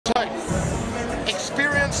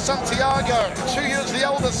Experienced Santiago, 2 years the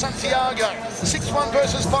older Santiago, 6'1"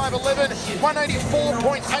 versus 5'11",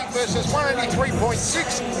 184.8 versus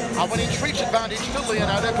 183.6. A 1 inch reach advantage to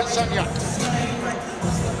Leonardo Pecanha.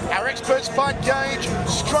 Our experts fight gauge,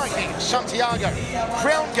 striking, Santiago.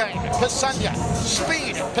 Ground game, Pecanha.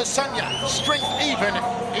 Speed, Pecanha. Strength even,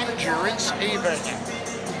 endurance even.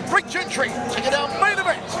 Great Gentry to get our main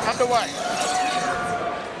event underway.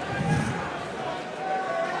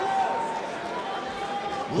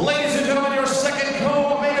 Ladies and gentlemen, your second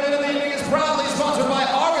co-main event of the evening is proudly sponsored by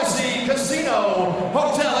Argosy Casino,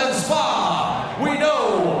 Hotel and Spa. We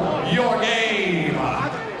know your game.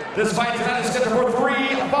 This fight tonight is scheduled for 3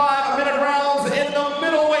 5-minute rounds in the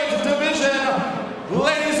middleweight division.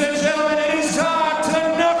 Ladies and gentlemen, it is time to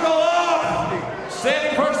knuckle up.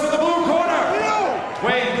 Standing first in the blue corner,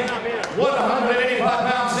 weighing 185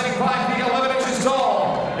 pounds, standing 5 feet 11 inches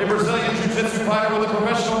tall. A Brazilian jiu-jitsu fighter with a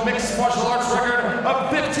professional mixed martial arts record of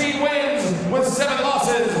 15 wins with 7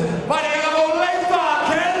 losses. Fighting out of Olathe,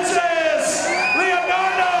 Kansas,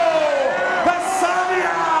 Leonardo Pecanha.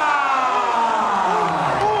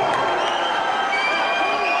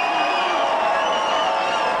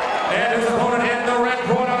 And his opponent in the red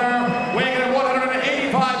corner, weighing in at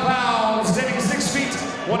 185 pounds, standing 6 feet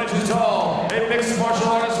 1 inches tall. A mixed martial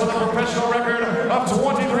artist with a professional record of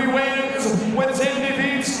 23 wins with 10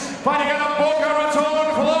 defeats. Fighting out of Boca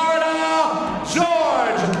Raton, Florida,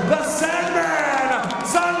 Jorge the Sandman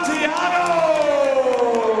Santiago.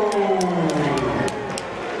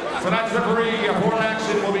 Tonight's referee for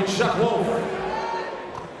action will be Chuck Wolf.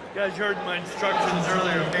 You guys heard my instructions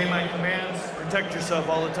earlier. Obey my commands. Protect yourself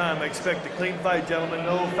all the time. I expect a clean fight, gentlemen.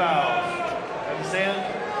 No fouls. Understand?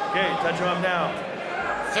 Okay, touch him up now.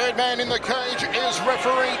 Third man in the cage is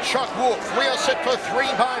referee Chuck Wolf. We are set for 3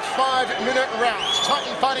 5-minute rounds.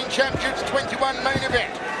 Titan Fighting Championships 21 main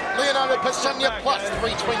event. Leonardo Pecanha plus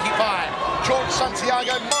 325. Jorge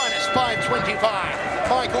Santiago minus 525.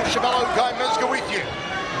 Michael Chavallo Guy Mesga with you.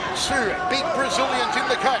 2 big Brazilians in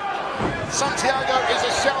the cage. Santiago is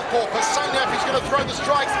a southpaw. Pecanha, if he's going to throw the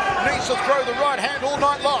strikes, needs to throw the right hand all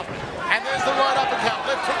night long. And there's the right uppercut.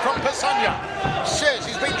 Left hook from Pecanha. Says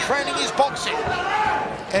he's been training his boxing.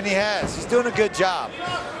 And he has. He's doing a good job.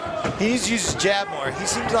 He needs to use his jab more. He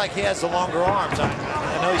seems like he has the longer arms. I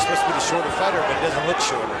know he's supposed to be the shorter fighter, but he doesn't look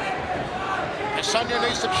shorter. Pecanha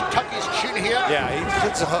needs to tuck his chin here. Yeah, he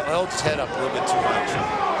holds his head up a little bit too much.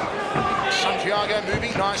 Santiago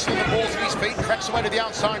moving nicely, the balls at his feet, cracks away to the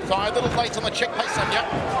outside thigh. A little late on the check, Pecanha.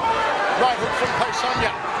 Right hook from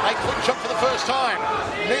Pecanha. A clinch up for the first time.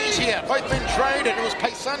 Knees here, both been trained, and it was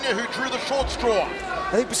Pecanha who drew the short straw.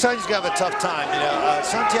 I think Pecanha's going to have a tough time. You know,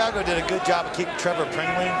 Santiago did a good job of keeping Trevor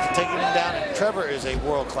Pringling from taking him down, and Trevor is a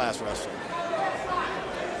world-class wrestler.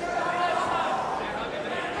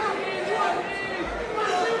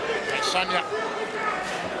 Pecanha,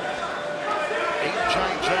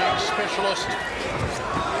 HJJ specialist,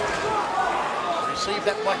 received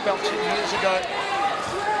that black belt 2 years ago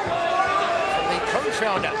from the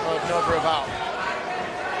co-founder of Nova Eval,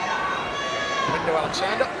 Lindo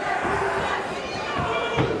Alexander.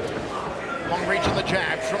 Long reach of the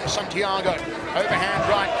jab from Santiago. Overhand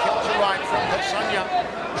right, counter right from Pecanha.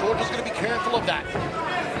 George is going to be careful of that.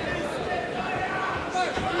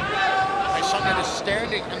 Pecanha is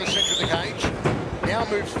standing in the center of the cage. Now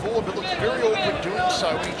moves forward, but looks very awkward doing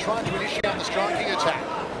so when he tried to initiate the striking attack.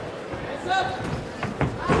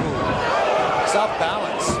 It's off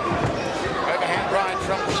balance. Overhand right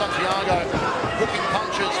from Santiago. Hooking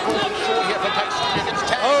punches, falling short here for Pecanha. Gets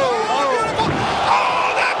tagged.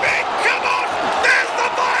 Oh, that big, come on! There's the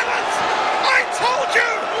violence! I told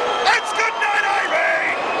you! It's good night,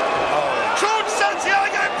 Irene! Jorge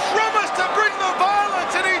Santiago promised to bring the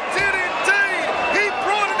violence, and he did indeed! He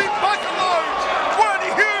brought it in bucket loads! One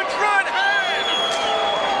huge right hand!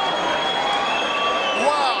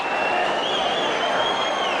 Wow!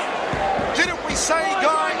 Didn't we say,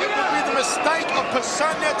 Guy, it would be the mistake of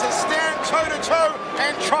Pecanha to stand toe-to-toe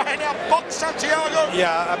and try and outbox Santiago?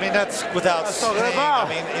 Yeah, I mean, that's without saying. I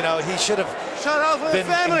mean, you know, he should have been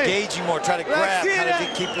engaging more, try to grab, kind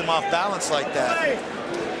of keep them off balance like that.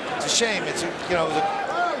 It's a shame. It's, you know,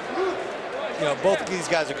 both of these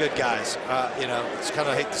guys are good guys. You know, it's kind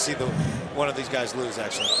of hate to see one of these guys lose,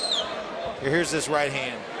 actually. Here's this right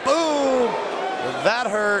hand. Boom! That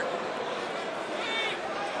hurt.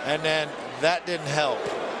 And then that didn't help.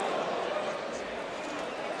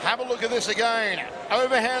 Have a look at this again.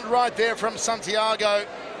 Overhand right there from Santiago.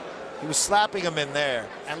 He was slapping him in there,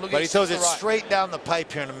 and look, but he throws it straight down the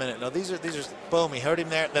pipe here in a minute. No, these are boom. He hurt him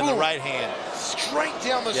there. Then the right hand, straight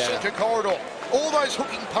down the center corridor. All those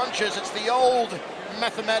hooking punches. It's the old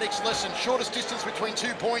mathematics lesson. Shortest distance between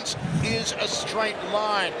 2 points is a straight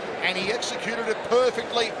line. And he executed it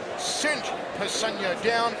perfectly, sent Pecanha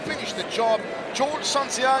down, finished the job. Jorge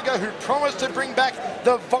Santiago, who promised to bring back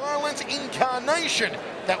the violent incarnation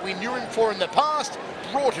that we knew him for in the past,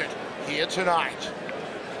 brought it here tonight.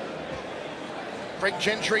 Greg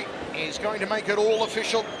Gentry is going to make it all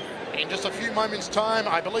official in just a few moments' time.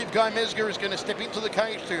 I believe Guy Mesger is going to step into the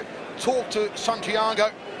cage to talk to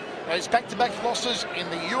Santiago. His back-to-back losses in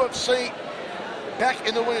the UFC, back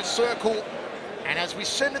in the winner's circle. And as we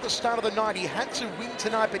said at the start of the night, he had to win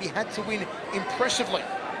tonight, but he had to win impressively.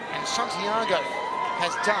 And Santiago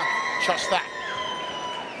has done just that.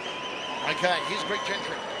 Okay, here's Greg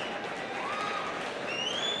Gentry.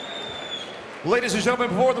 Ladies and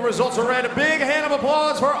gentlemen, before the results are read, a big hand of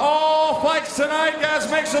applause for all fights tonight. Guys,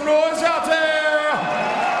 make some noise out there.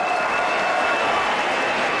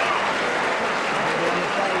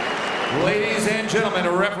 Ladies and gentlemen,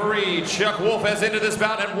 referee Chuck Wolf has ended this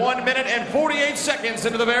bout at 1 minute and 48 seconds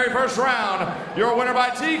into the very first round. Your winner by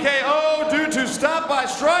TKO due to stop by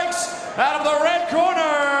strikes out of the red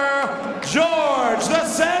corner, Jorge the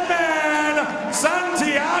Sandman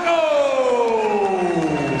Santiago.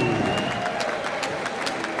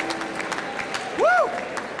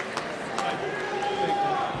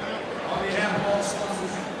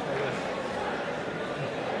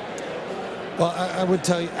 Well, I would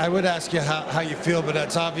tell you, I would ask you how you feel, but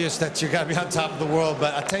it's obvious that you got to be on top of the world.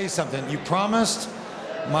 But I'll tell you something. You promised,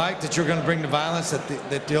 Mike, that you're going to bring the violence,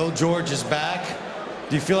 that the old George is back.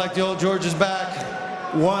 Do you feel like the old George is back?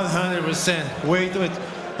 100%. Wait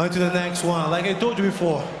until the next one. Like I told you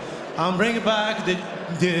before, I'm bringing back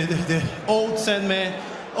the old Sandman,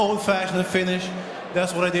 old-fashioned finish.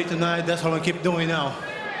 That's what I did tonight. That's what I'm going to keep doing now.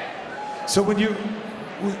 So when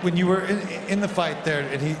you were in the fight there,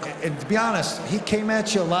 and to be honest, he came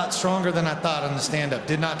at you a lot stronger than I thought on the stand-up.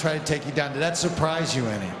 Did not try to take you down. Did that surprise you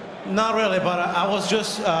any? Not really, but I was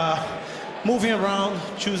just moving around,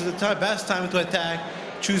 choosing the best time to attack,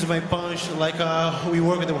 choosing my punch. Like we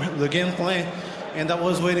work with the game plan, and I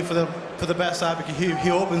was waiting for the best side because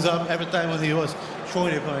he opens up every time when he was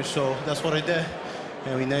throwing the punch. So that's what I did,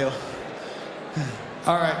 and we nailed.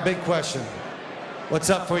 All right, big question. What's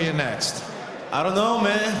up for you next? I don't know,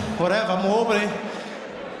 man. Whatever. I'm hoping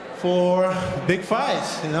for big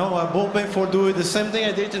fights. You know, I'm hoping for doing the same thing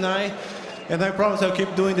I did tonight, and I promise I'll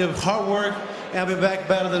keep doing the hard work, and I'll be back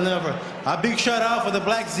better than ever. A big shout out for the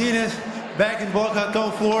Black Zenith back in Boca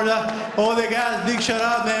Raton, Florida. All the guys, big shout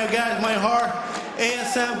out, man. You guys, my heart.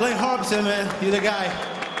 ASM, Blaine Harbison, man. You're the guy.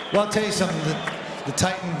 Well, I'll tell you something. The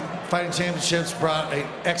Titan Fighting Championships brought an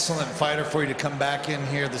excellent fighter for you to come back in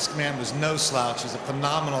here. This man was no slouch. He's a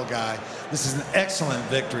phenomenal guy. This is an excellent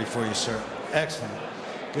victory for you, sir. Excellent.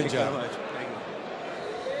 Good job. Thank you very much.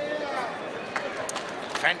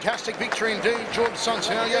 Fantastic victory indeed. Jorge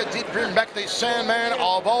Santiago did bring back the Sandman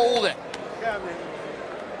of old. And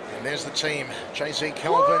there's the team. JZ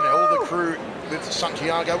Calvin, all the crew with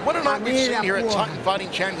Santiago. What a night we've seen here at Titan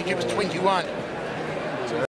Fighting Championships 21.